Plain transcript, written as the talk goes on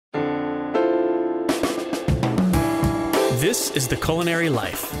This is the Culinary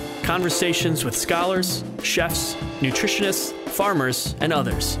Life. Conversations with scholars, chefs, nutritionists, farmers, and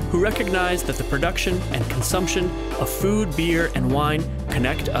others who recognize that the production and consumption of food, beer, and wine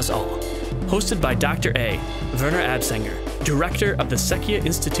connect us all. Hosted by Dr. A. Werner Absanger, Director of the Sekia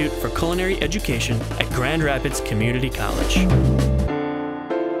Institute for Culinary Education at Grand Rapids Community College.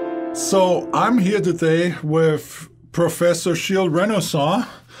 So I'm here today with Professor Gilles Renaissance.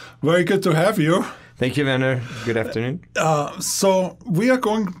 Very good to have you. Thank you, Werner. Good afternoon. So we are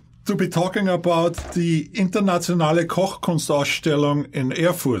going to be talking about the Internationale Kochkunstausstellung in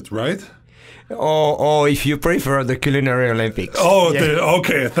Erfurt, right? Or if you prefer, the Culinary Olympics. Oh, yeah.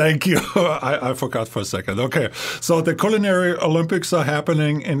 Okay, thank you. I forgot for a second. Okay, so the Culinary Olympics are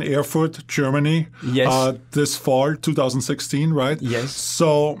happening in Erfurt, Germany. Yes. This fall, 2016, right? Yes.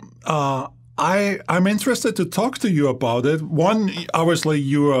 So I'm interested to talk to you about it. One, obviously,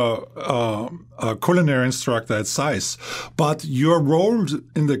 you are a culinary instructor at SAIS, but your role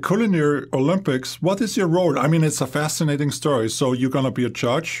in the Culinary Olympics, what is your role? I mean, it's a fascinating story. So you're going to be a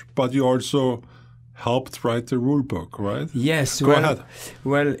judge, but you also helped write the rule book, right? Yes. Go ahead.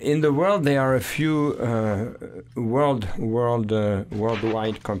 Well, in the world, there are a few worldwide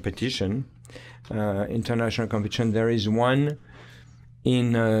competition, international competition. There is one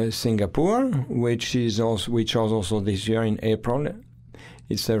in Singapore, which was also this year in April.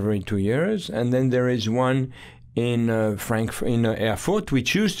 It's every 2 years, and then there is one in Erfurt,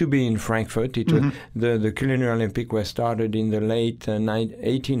 which used to be in Frankfurt. It was, the Culinary Olympic was started in the late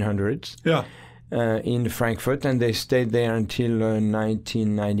 1800s. Yeah. In Frankfurt, and they stayed there until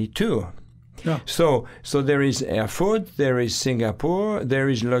 1992. Yeah. So there is Erfurt, there is Singapore, there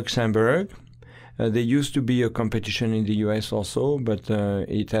is Luxembourg. There used to be a competition in the U.S. also, but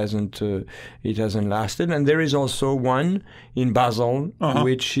it hasn't lasted. And there is also one in Basel,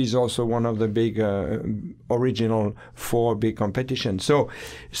 which is also one of the big original 4 big competitions. So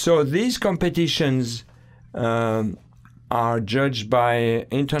these competitions are judged by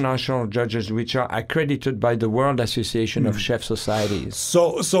international judges, which are accredited by the World Association of Chef Societies.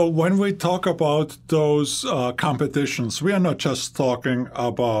 So when we talk about those competitions, we are not just talking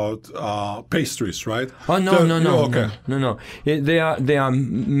about pastries, right? Oh no. Okay. No. There are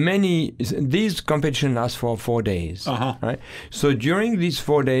many. These competitions last for 4 days, right? So during these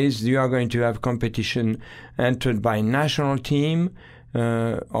 4 days, you are going to have competition entered by national team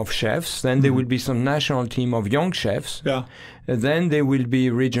of chefs. Then there will be some national team of young chefs. Yeah. Then there will be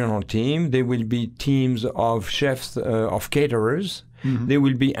regional team. There will be teams of chefs, of caterers. There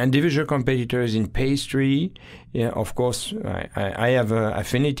will be individual competitors in pastry. Yeah, of course, I have an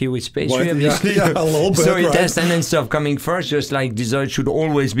affinity with pastry. Obviously. Yeah, a little bit. So it right? has tendency of coming first, just like dessert should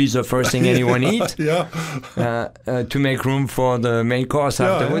always be the first thing anyone eats. Yeah. To make room for the main course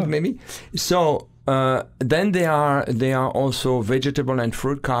afterward, maybe. So. Then there are also vegetable and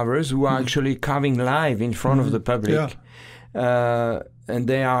fruit carvers who are actually carving live in front of the public, and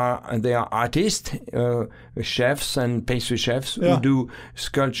they are artists, chefs and pastry chefs who do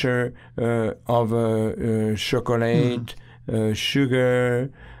sculpture of chocolate,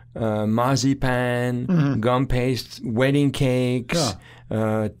 sugar, marzipan, gum paste, wedding cakes.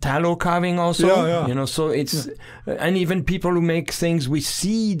 Tallow carving also, you know, so it's and even people who make things with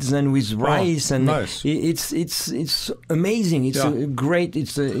seeds and with rice, and nice. it's amazing. It's great.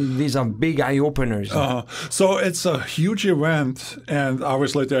 These are big eye openers. So it's a huge event, and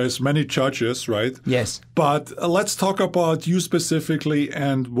obviously there's many judges, right? Yes. But let's talk about you specifically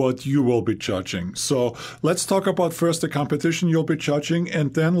and what you will be judging. So let's talk about first the competition you'll be judging,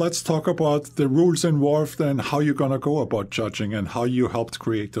 and then let's talk about the rules involved and how you're going to go about judging and how you helped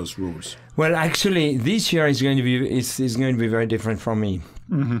create those rules. Well, actually, this year is going to be very different from me.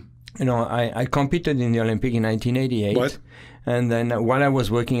 You know, I competed in the Olympic in 1988. What? And then while I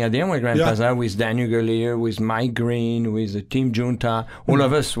was working at the Grand Plaza with Daniel Gullier, with Mike Green, with Team Junta, all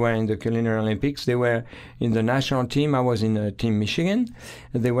of us were in the Culinary Olympics. They were in the national team. I was in Team Michigan.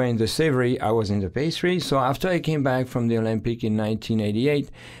 They were in the savory. I was in the pastry. So after I came back from the Olympic in 1988,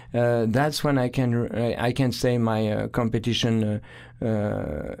 that's when I can say my competition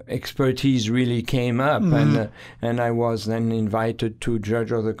expertise really came up, and I was then invited to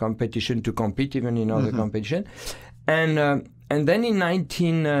judge other competition, to compete even in other competition. And then in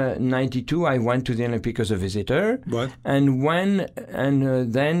 1992, I went to the Olympic as a visitor. What? And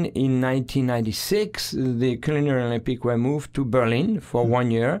then in 1996, the Culinary Olympic were moved to Berlin for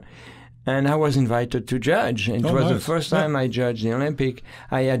 1 year. And I was invited to judge. And it was the first time I judged the Olympic.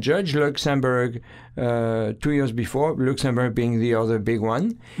 I had judged Luxembourg 2 years before, Luxembourg being the other big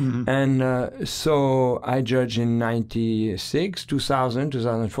one. And so I judged in 96, 2000,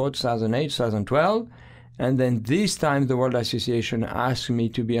 2004, 2008, 2012. And then this time the World Association asked me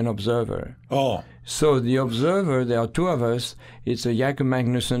to be an observer. Oh. So the observer, there are two of us. It's Jakob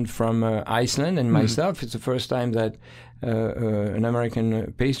Magnussen from Iceland and myself. It's the first time that an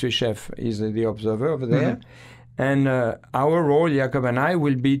American pastry chef is the observer over there. And our role, Jakob and I,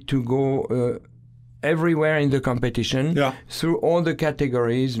 will be to go everywhere in the competition, through all the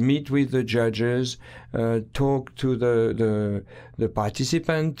categories, meet with the judges, talk to the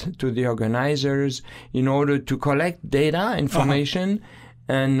participant, to the organizers, in order to collect data, information,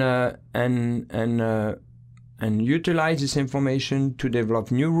 and utilize this information to develop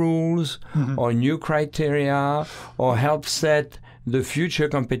new rules or new criteria, or help set the future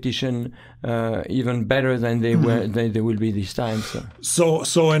competition even better than they will be this time.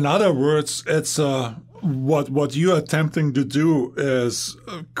 So in other words, it's what you're attempting to do is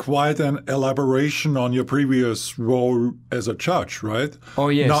quite an elaboration on your previous role as a judge, right? Oh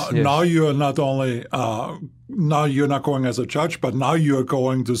yes. Now you're not only now you're not going as a judge, but now you're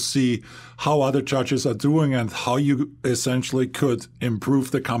going to see how other judges are doing and how you essentially could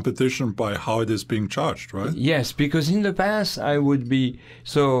improve the competition by how it is being judged, right? Yes, because in the past I would be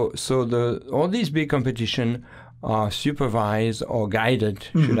all these big competition are supervised or guided,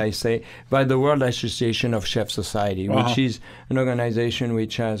 should I say, by the World Association of Chef Society, which is an organization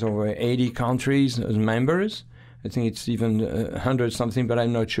which has over 80 countries as members. I think it's even 100 something, but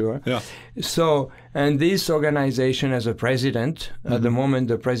I'm not sure. Yeah. So, and this organization has a president. At the moment,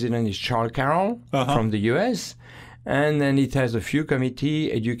 the president is Charles Carroll from the U.S., and then it has a few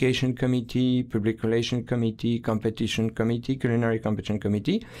committee: education committee, public relation committee, competition committee, culinary competition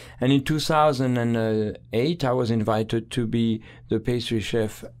committee. And in 2008, I was invited to be the pastry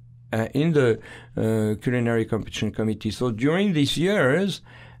chef in the culinary competition committee. So during these years,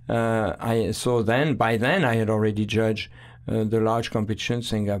 by then I had already judged the large competitions: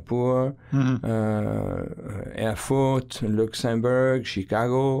 Singapore, Erfurt, Luxembourg,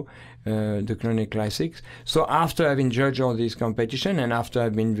 Chicago, the Culinary Classics. So after having judged all these competitions, and after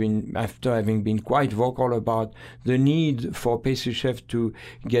having been quite vocal about the need for pastry chefs to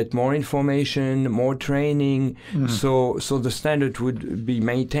get more information, more training, so the standard would be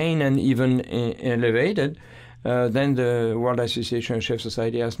maintained and even elevated. Then the World Association of Chef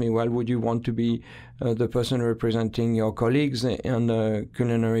Society asked me, well, would you want to be the person representing your colleagues on the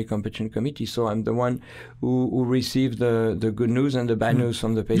Culinary Competition Committee? So I'm the one who received the good news and the bad news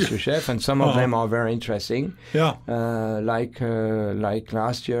from the pastry chef, and some of them are very interesting. Yeah. Like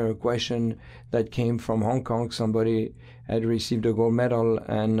last year, a question that came from Hong Kong. Somebody had received a gold medal,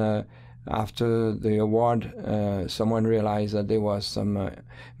 and after the award, someone realized that there was some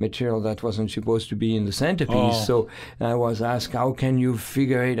material that wasn't supposed to be in the centerpiece. So I was asked, how can you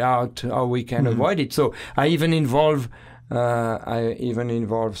figure it out, how we can avoid it? So I even involve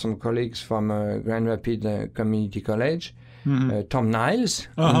some colleagues from Grand Rapids Community College, Tom Niles,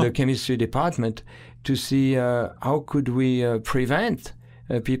 in the chemistry department, to see how could we prevent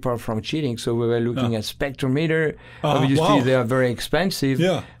people from cheating. So we were looking at spectrometer. Obviously, they are very expensive.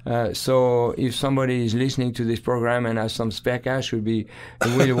 Yeah. So if somebody is listening to this program and has some spare cash, we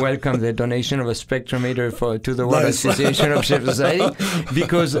welcome the donation of a spectrometer to the World Association of Chef Society.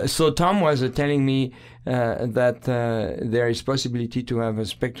 Because Tom was telling me that there is possibility to have a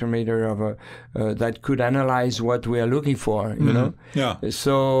spectrometer of that could analyze what we are looking for. You know. Yeah.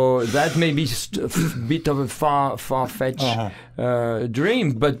 So that may be a bit of a far-fetched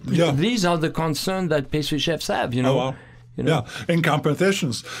dream, but these are the concerns that pastry chefs have. You know. Yeah, in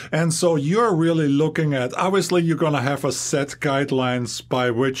competitions. And so you're really looking at, obviously you're going to have a set guidelines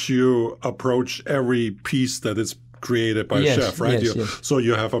by which you approach every piece that is created by a chef, right? Yes. So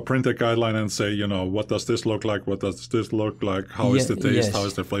you have a printed guideline and say, what does this look like? What does this look like? How is the taste? How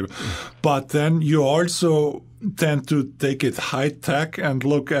is the flavor? But then you also tend to take it high tech and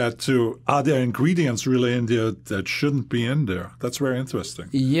look at are there ingredients really in there that shouldn't be in there? That's very interesting.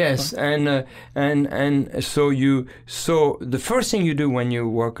 Yes, and so the first thing you do when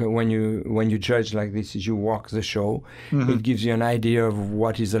you judge like this is you walk the show. It gives you an idea of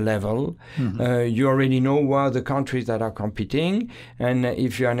what is the level. You already know what are the countries that are competing, and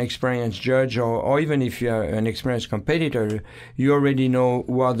if you're an experienced judge or even if you're an experienced competitor, you already know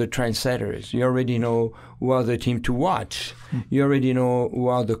who are the trendsetters. You already know who are the team to watch. You already know who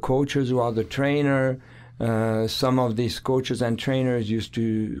are the coaches, who are the trainer. Some of these coaches and trainers used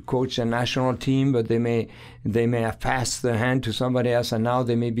to coach a national team, but they may have passed the hand to somebody else, and now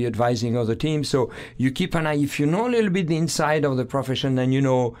they may be advising other teams. So you keep an eye. If you know a little bit the inside of the profession, then you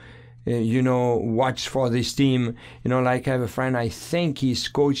know watch for this team. Like I have a friend, I think he's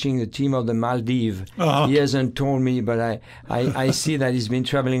coaching the team of the Maldives. He hasn't told me, but I see that he's been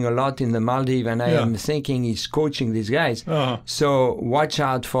traveling a lot in the Maldives, and I am thinking he's coaching these guys. So watch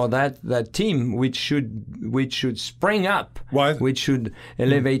out for that team, which should spring up, which should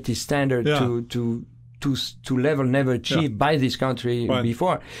elevate his standard to level never achieved by this country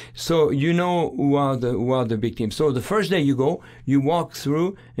before. So who are the big teams. So the first day you go, you walk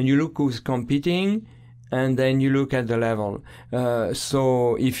through and you look who's competing, and then you look at the level.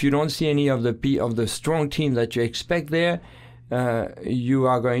 So if you don't see any of the strong team that you expect there, you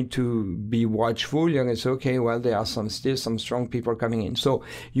are going to be watchful. You're going to say, okay, well, there are still some strong people coming in. So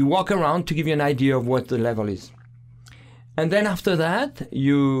you walk around to give you an idea of what the level is. And then after that,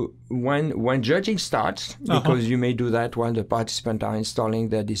 when judging starts, because you may do that while the participants are installing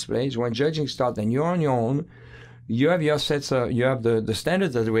their displays, when judging starts and you're on your own, you have your sets, you have the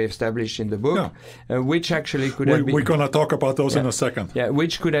standards that we established in the book, which actually could have been... We're going to talk about those in a second. Yeah,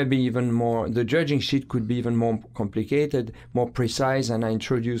 which could have been even more... The judging sheet could be even more complicated, more precise, and I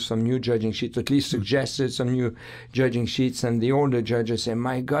introduced some new judging sheets, at least suggested some new judging sheets, and the older judges say,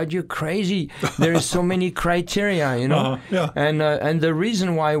 my God, you're crazy. There is so many criteria, And the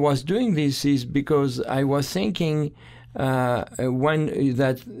reason why I was doing this is because I was thinking...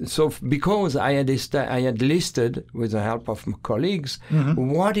 because I had listed with the help of my colleagues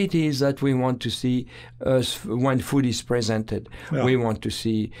what it is that we want to see when food is presented. We want to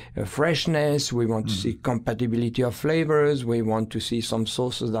see freshness, we want to see compatibility of flavors, we want to see some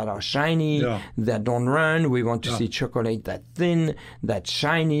sauces that are shiny, that don't run, we want to see chocolate that's thin, that's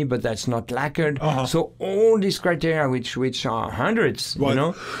shiny, but that's not lacquered. So all these criteria, which are hundreds,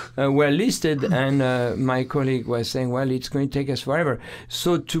 were listed, and my colleague was saying, well, it's going to take us forever.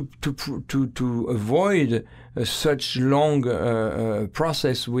 So to avoid such long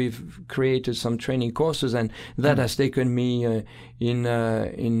process, we've created some training courses, and that has taken me in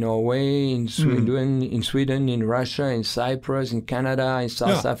Norway, in Sweden, in Russia, in Cyprus, in Canada, in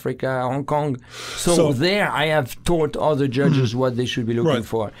South Africa, Hong Kong. So there I have taught other judges what they should be looking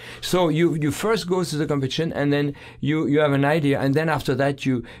for. So you first go to the competition, and then you have an idea, and then after that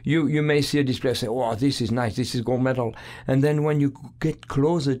you may see a display and say, oh, this is nice, this is gold medal. And then when you get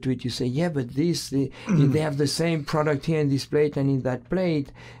closer to it, you say, yeah, but they have the same product here in this plate and in that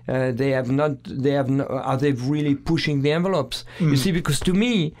plate. Are they really pushing the envelopes? You see, because to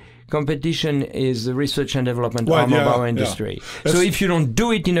me, competition is the research and development arm of our industry. So if you don't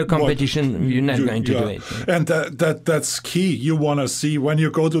do it in a competition, you're not going to do it. And that's key. You want to see, when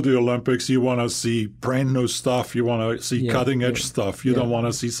you go to the Olympics, you want to see brand new stuff. You want to see cutting edge stuff. You don't want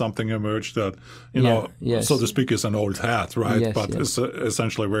to see something emerge that, so to speak, is an old hat, right? But it's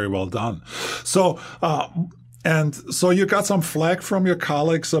essentially very well done. So, and so you got some flack from your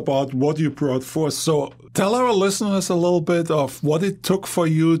colleagues about what you brought forth. So tell our listeners a little bit of what it took for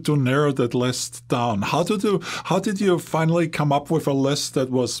you to narrow that list down. How did you finally come up with a list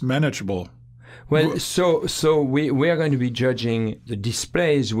that was manageable? Well, so we are going to be judging the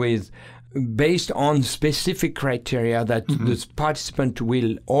displays based on specific criteria that the participant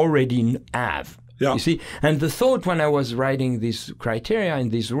will already have. You see, and the thought when I was writing these criteria and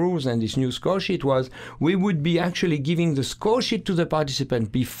these rules and this new score sheet was we would be actually giving the score sheet to the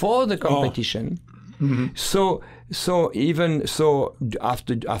participant before the competition. So after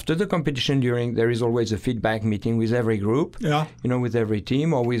the competition, there is always a feedback meeting with every group, with every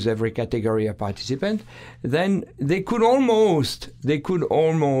team or with every category of participant. Then they could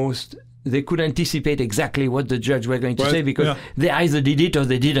anticipate exactly what the judge were going to say, because they either did it or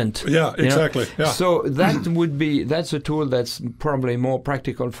they didn't. Yeah, exactly. So that's a tool that's probably more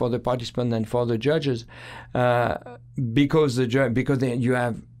practical for the participant than for the judges, because you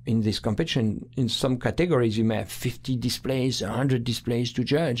have, in this competition, in some categories, you may have 50 displays, 100 displays to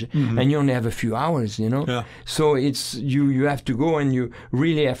judge, and you only have a few hours, So it's you have to go, and you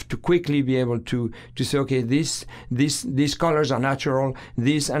really have to quickly be able to say, okay, these colors are natural,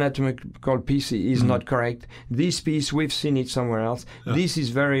 this anatomical piece is not correct, this piece, we've seen it somewhere else, this is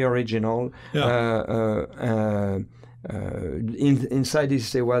very original. Inside this,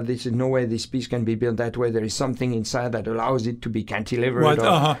 say, well, this is no way this piece can be built that way. There is something inside that allows it to be cantilevered.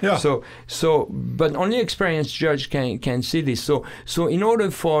 But only experienced judge can see this. So in order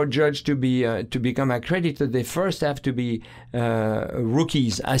for judge to become accredited, they first have to be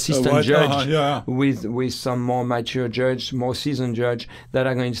rookies, assistant judge, with some more mature judge, more seasoned judge that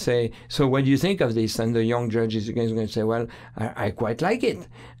are going to say, so what do you think of this? And the young judge is going to say, well, I quite like it.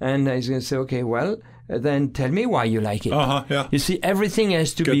 And he's going to say, okay, well, then tell me why you like it. Yeah. You see, everything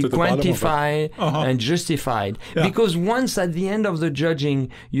has to be quantified and justified. Yeah. Because once at the end of the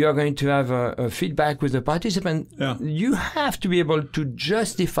judging, you are going to have a feedback with the participant, you have to be able to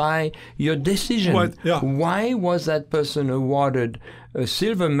justify your decision. Right. Yeah. Why was that person awarded a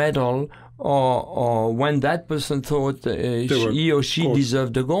silver medal, or when that person thought he or she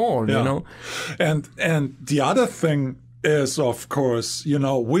deserved the gold, you know? And the other thing is, of course, you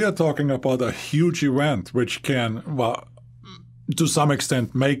know, we are talking about a huge event which can, well, to some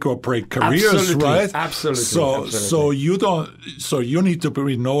extent, make or break careers, Absolutely. right? Absolutely. So you need to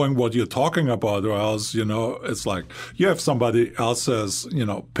be knowing what you're talking about, or else, you know, it's like you have somebody else's, you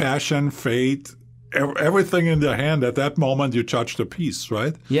know, passion, faith, everything in their hand. At that moment, you judge the piece,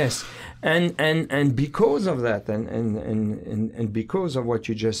 right? Yes, and because of that, and because of what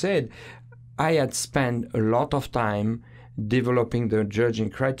you just said, I had spent a lot of time developing the judging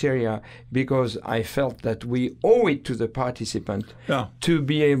criteria, because I felt that we owe it to the participant to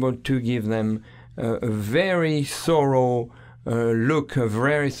be able to give them a very thorough look, a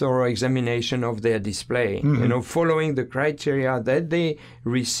very thorough examination of their display, you know, following the criteria that they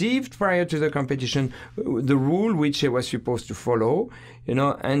received prior to the competition, the rule which they were supposed to follow, you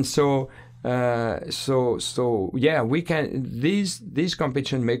know, and so we can, these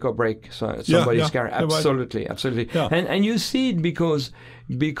competition make or break somebody's career. Absolutely. Yeah. And you see it because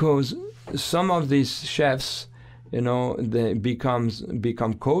some of these chefs, you know, they become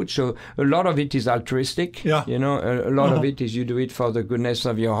coach. So a lot of it is altruistic. Yeah. You know, a lot of it is you do it for the goodness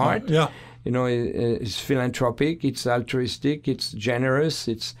of your heart. Yeah. You know, it's philanthropic, it's altruistic, it's generous,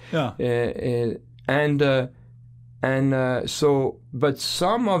 it's but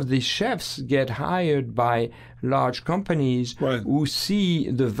some of these chefs get hired by large companies who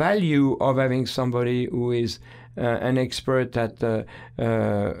see the value of having somebody who is an expert at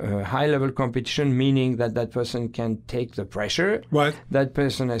high-level competition, meaning that person can take the pressure, that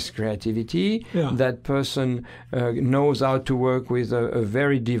person has creativity, that person knows how to work with a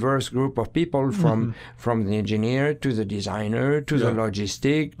very diverse group of people, from the engineer to the designer to the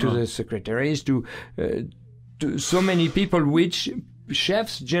logistic to the secretaries to so many people which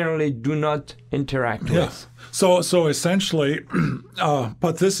chefs generally do not interact with. So essentially, a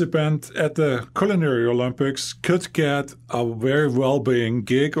participant at the Culinary Olympics could get a very well-paying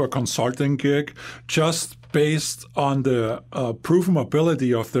gig or consulting gig just based on the proven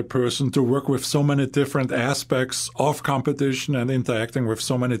ability of the person to work with so many different aspects of competition and interacting with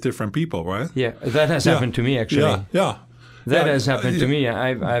so many different people, right? Yeah, that has happened to me, actually. That has happened to me.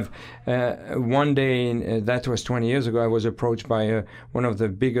 I've one day, that was 20 years ago, I was approached by one of the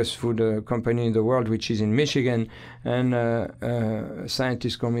biggest food company in the world, which is in Michigan, and a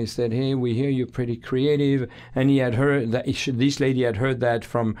scientist called me and said, "Hey, we hear you're pretty creative," and he had heard that this lady had heard that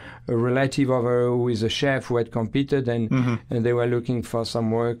from a relative of her who is a chef who had competed, and they were looking for some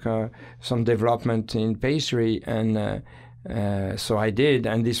work, some development in pastry, and so I did,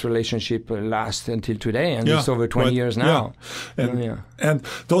 and this relationship lasts until today, and it's over 20 years now. And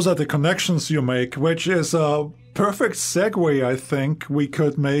those are the connections you make, which is a perfect segue, I think, we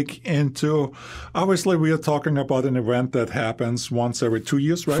could make into, obviously we are talking about an event that happens once every 2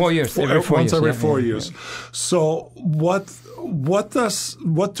 years, right? 4 years. Once every 4 years. So what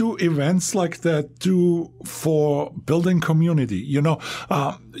do events like that do for building community? You know,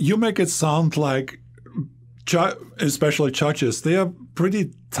 you make it sound like especially judges, they are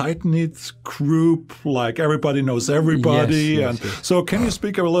pretty tight-knit group, like everybody knows everybody. Yes. So can you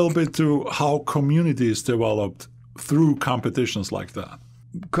speak a little bit to how communities developed through competitions like that?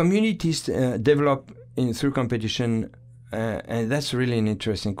 Communities develop through competition, and that's really an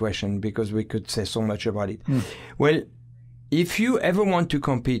interesting question, because we could say so much about it. Well, if you ever want to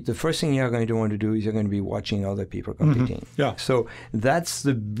compete, the first thing you're going to want to do is you're going to be watching other people competing. So that's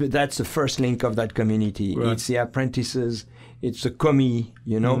the first link of that community. It's the apprentices, it's the commis,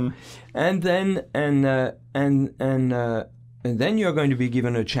 you know, and then you're going to be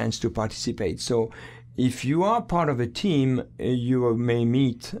given a chance to participate. So if you are part of a team, you may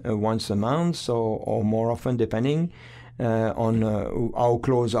meet once a month or more often, depending on how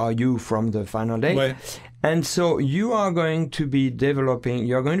close are you from the final day. And so you are going to be developing,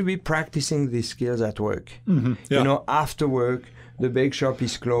 you're going to be practicing these skills at work. You know, after work, the bake shop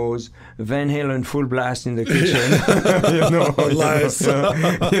is closed, Van Halen full blast in the kitchen, you know,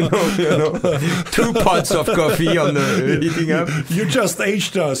 2 pots of coffee on the heating up. You just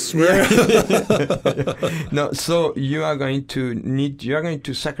aged us. No, so you are going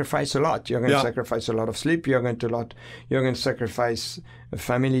to sacrifice a lot. You're going to sacrifice a lot of sleep. You're going to sacrifice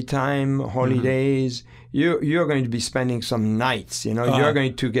family time, holidays. You're going to be spending some nights. You know, you're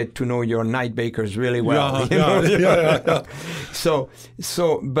going to get to know your night bakers really well. Yeah.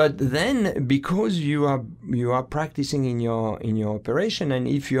 But then because you are practicing in your operation, and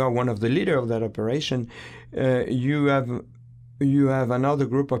if you are one of the leader of that operation, you have another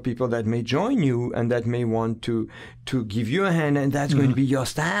group of people that may join you and that may want to give you a hand, and that's going to be your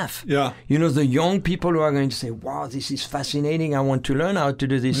staff. Yeah. You know, the young people who are going to say, wow, this is fascinating. I want to learn how to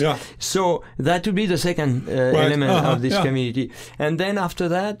do this. Yeah. So that would be the second element of this community. And then after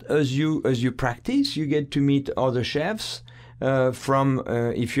that, as you practice, you get to meet other chefs. If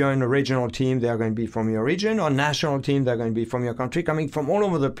you're in a regional team, they are going to be from your region, or national team, they're going to be from your country, coming from all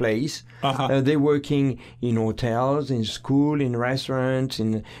over the place. They're working in hotels, in school, in restaurants,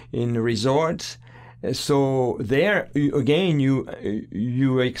 in resorts. So there, again,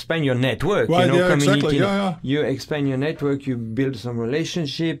 you expand your network, community. Exactly. You expand your network, you build some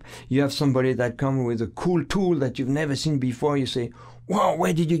relationship, you have somebody that comes with a cool tool that you've never seen before, you say, wow,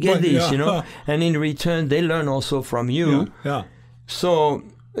 where did you get this, And in return, they learn also from you. Yeah. So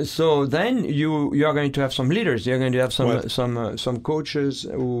then you are going to have some leaders. You're going to have some coaches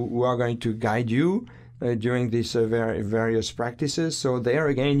who are going to guide you during these various practices. So there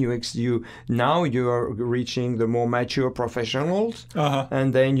again, you are reaching the more mature professionals,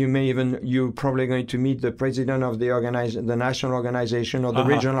 and then you're probably going to meet the president of the national organization or the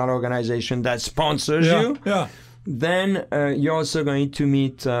regional organization that sponsors you. Yeah. Then you're also going to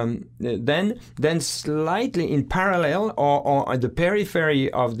meet then slightly in parallel or at the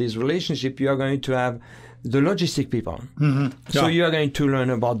periphery of this relationship, you are going to have the logistic people. So you are going to learn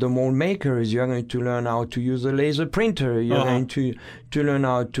about the mold makers. You are going to learn how to use a laser printer. You are going to learn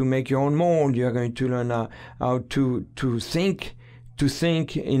how to make your own mold. You are going to learn how to think. To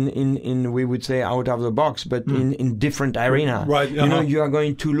think in we would say out of the box, but in different arena. Right. You know, you are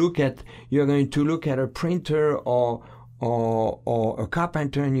going to look at a printer or a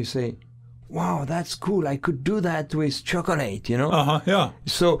carpenter, and you say, wow, that's cool. I could do that with chocolate. You know. Yeah.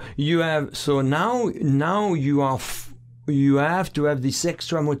 So now you have to have this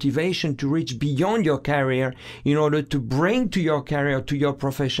extra motivation to reach beyond your career in order to bring to your career, to your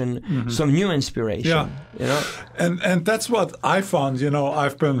profession, some new inspiration. Yeah. You know? And that's what I found.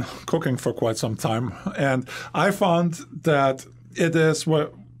 I've been cooking for quite some time, and I found that it is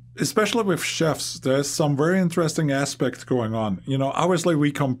especially with chefs, there's some very interesting aspects going on. Obviously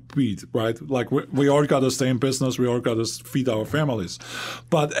we compete, right? Like we all got to stay in business. We all got to feed our families.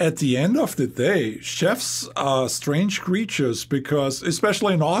 But at the end of the day, chefs are strange creatures because,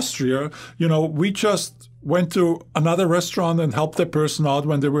 especially in Austria, we just went to another restaurant and helped that person out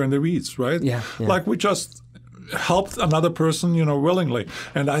when they were in the weeds, right? Yeah. Like we just helped another person, willingly.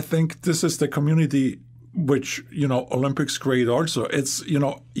 And I think this is the community which, Olympics create also. It's,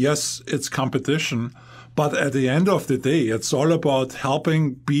 yes, it's competition, but at the end of the day, it's all about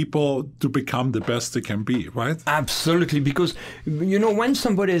helping people to become the best they can be, right? Absolutely, because, when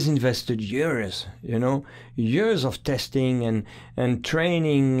somebody has invested years of testing and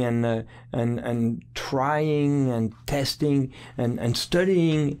training and trying and testing and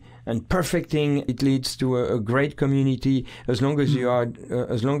studying and perfecting, it leads to a great community as long as you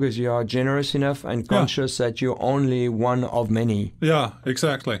are generous enough and conscious that you're only one of many. Yeah,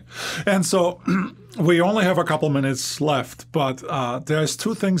 exactly. And so we only have a couple minutes left, but there's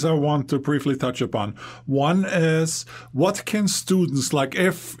two things I want to briefly touch upon. One is, what can students, like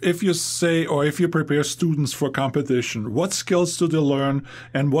if you say, or if you prepare students for competition, what skills do they learn,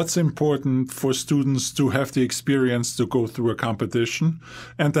 and what's important for students to have the experience to go through a competition?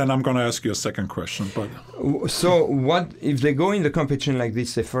 And then I'm going to ask you a second question. So what if they go in the competition like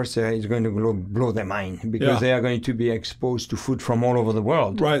this? The first it's going to blow their mind because they are going to be exposed to food from all over the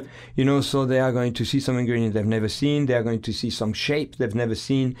world. Right. So they are going to see some ingredients they've never seen. They are going to see some shape they've never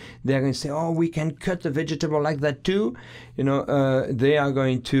seen. They are going to say, "Oh, we can cut a vegetable like that too." They are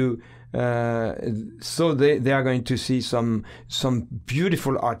going to. So they are going to see some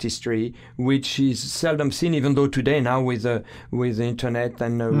beautiful artistry, which is seldom seen, even though today now with the internet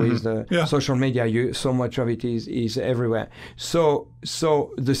and with the social media, so much of it is everywhere. So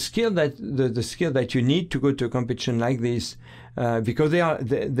the skill that you need to go to a competition like this, because they are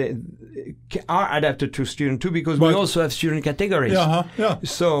adapted to student too, because we also have student categories.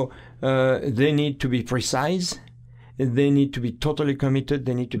 So they need to be precise. They need to be totally committed.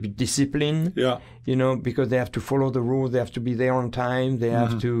 They need to be disciplined. Because they have to follow the rules. They have to be there on time. They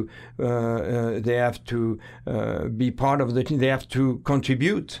have to. They have to be part of the team. They have to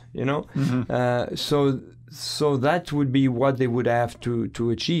contribute. So that would be what they would have to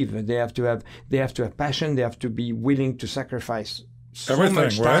achieve. They have to have passion. They have to be willing to sacrifice so everything,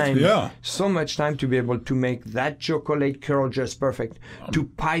 much right? time, Yeah. so much time to be able to make that chocolate curl just perfect, to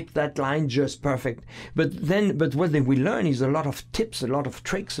pipe that line just perfect. But what they will learn is a lot of tips, a lot of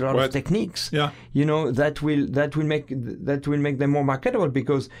tricks, a lot of techniques. Yeah. You know, that will make them more marketable,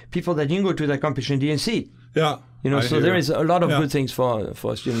 because people that didn't go to the competition didn't see it. Yeah. You know, so there is a lot of good things for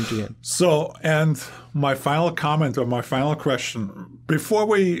a student to get. So, and my final comment or my final question, before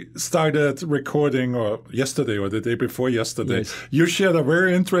we started recording, or yesterday or the day before yesterday, you shared a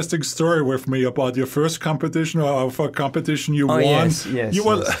very interesting story with me about your first competition, or for a competition you won. Yes. You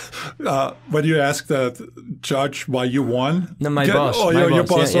won, when you asked that judge why you won? No, my boss. Oh, your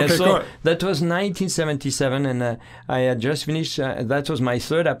boss. Yeah, okay, so good. that was 1977, and I had just finished. That was my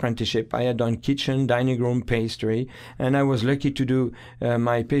third apprenticeship. I had done kitchen, dining room, pastry. And I was lucky to do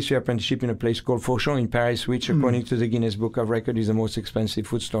my pastry apprenticeship in a place called Fauchon in Paris, which, according to the Guinness Book of Records, is the most expensive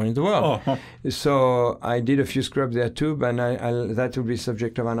food store in the world. So I did a few scrubs there too, but that will be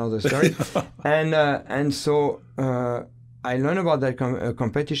subject of another story. And so I learned about that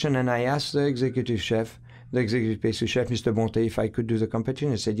competition, and I asked the executive chef, the executive pastry chef, Mr. Bonte, if I could do the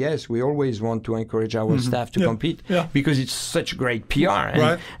competition. I said, yes, we always want to encourage our staff to compete because it's such great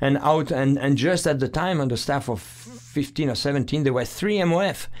PR. And just at the time, on the staff of 15 or 17, there were 3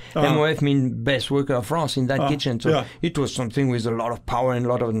 MOF. MOF means best worker of France in that kitchen. So it was something with a lot of power and a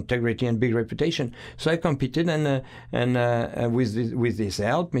lot of integrity and big reputation. So I competed, and with this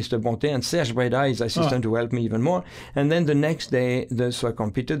help, Mr. Bonte and Serge Breda, his assistant, who helped me even more. And then the next day, so I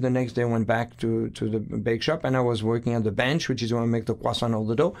competed. The next day I went back to the bake shop, and I was working at the bench, which is where I make the croissant or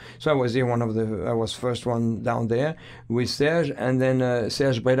the dough. So I was there, I was first one down there with Serge, and then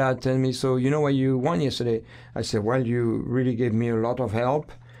Serge Breda told me, so you know why you won yesterday? I said, well, you really gave me a lot of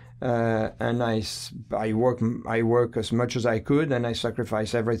help, and I work as much as I could, and I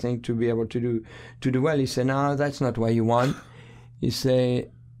sacrifice everything to be able to do well. He said, no, that's not why you won. He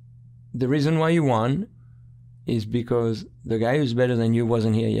said, the reason why you won is because the guy who's better than you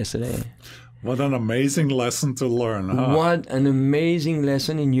wasn't here yesterday. What an amazing lesson to learn. Huh? What an amazing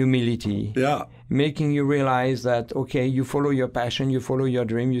lesson in humility. Yeah. Making you realize that, okay, you follow your passion, you follow your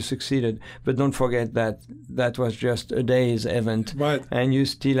dream, you succeeded, but don't forget that that was just a day's event. Right. And you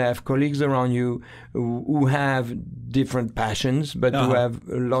still have colleagues around you who have different passions, but who have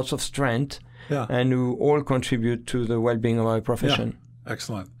lots of strength, and who all contribute to the well-being of our profession. Yeah.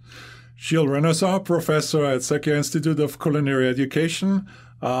 Excellent. Gilles Renaissance, professor at Secular Institute of Culinary Education.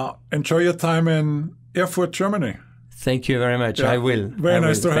 Enjoy your time in Erfurt, Germany. Thank you very much. I will. Very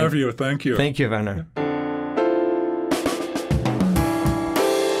nice to have you. Thank you. Thank you, Werner.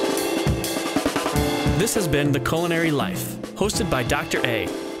 This has been The Culinary Life, hosted by Dr. A.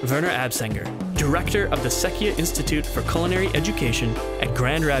 Werner Absanger, Director of the Secular Institute for Culinary Education at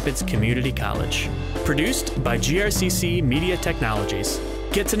Grand Rapids Community College. Produced by GRCC Media Technologies.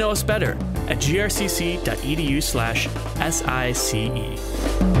 Get to know us better at grcc.edu/SICE.